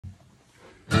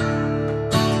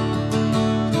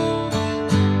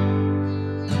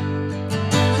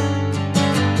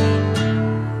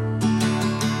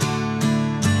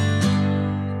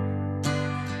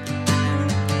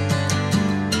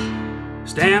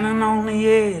Standing on the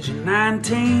edge of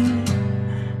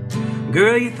 19.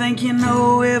 Girl, you think you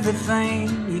know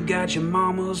everything. You got your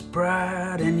mama's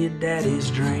pride and your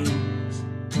daddy's dreams,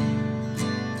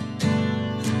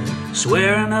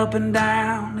 swearing up and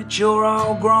down that you're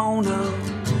all grown up,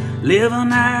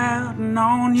 living out and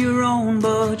on your own,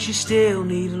 but you still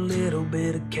need a little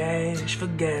bit of cash for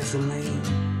gasoline.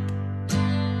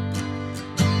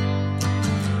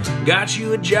 Got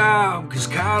you a job 'cause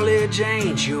college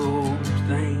ain't your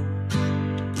thing,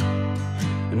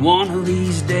 and one of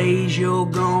these days you're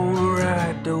gonna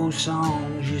write those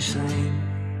songs you sing.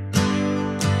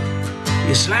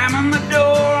 You're slamming the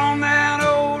door on that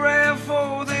old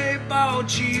RAV4 they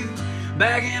bought you,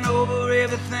 bagging over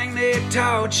everything they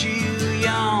taught you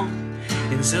young,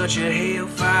 in such a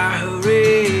hellfire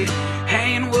hurry.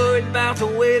 Ain't worried about the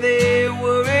way they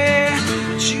worry,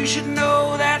 but you should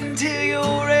know that until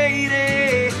you're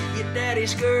 80, your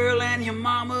daddy's girl and your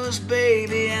mama's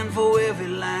baby, and for every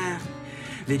line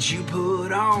that you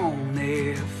put on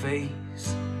their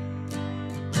face,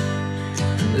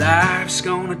 life's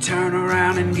gonna turn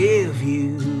around and give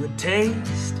you a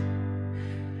taste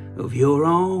of your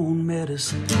own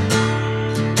medicine.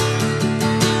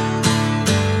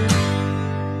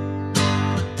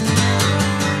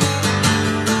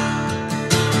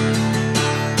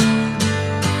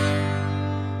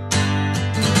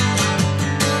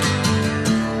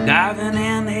 Diving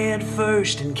in head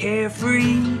first and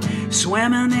carefree,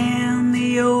 swimming in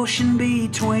the ocean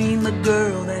between the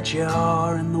girl that you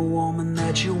are and the woman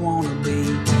that you wanna be.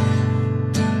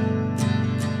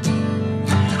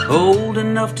 Old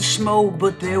enough to smoke,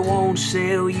 but they won't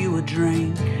sell you a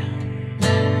drink,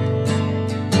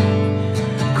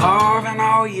 carving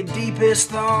all your deepest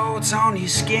thoughts on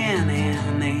your skin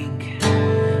in ink.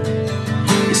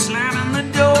 You're slamming the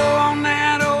door on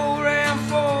that old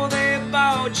RAV4 they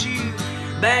bought you,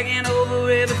 bagging over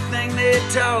everything they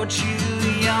taught you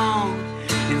young,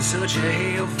 in such a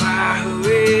hellfire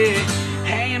hurry.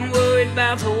 Ain't worried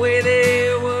about the way they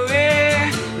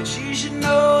worry, but you should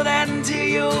know that until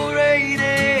you're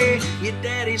 80, your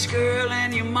daddy's girl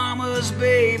and your mama's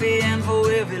baby, and for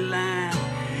every line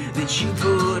that you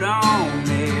put on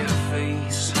their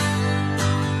face,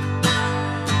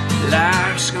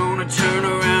 life's gonna turn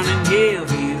around and give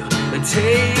you a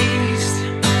taste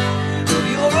of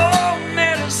your own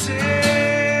medicine.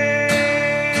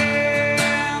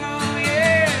 Oh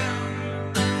yeah,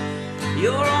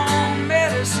 your own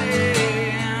medicine.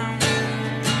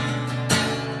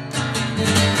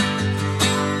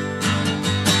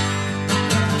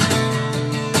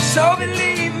 So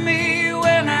believe me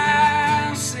when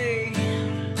I say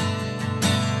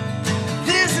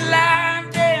this life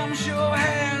damn sure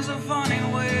has a funny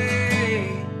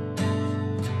way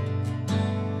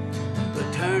of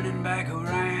turning back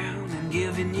around and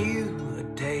giving you a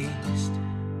taste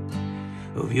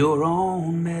of your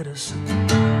own medicine.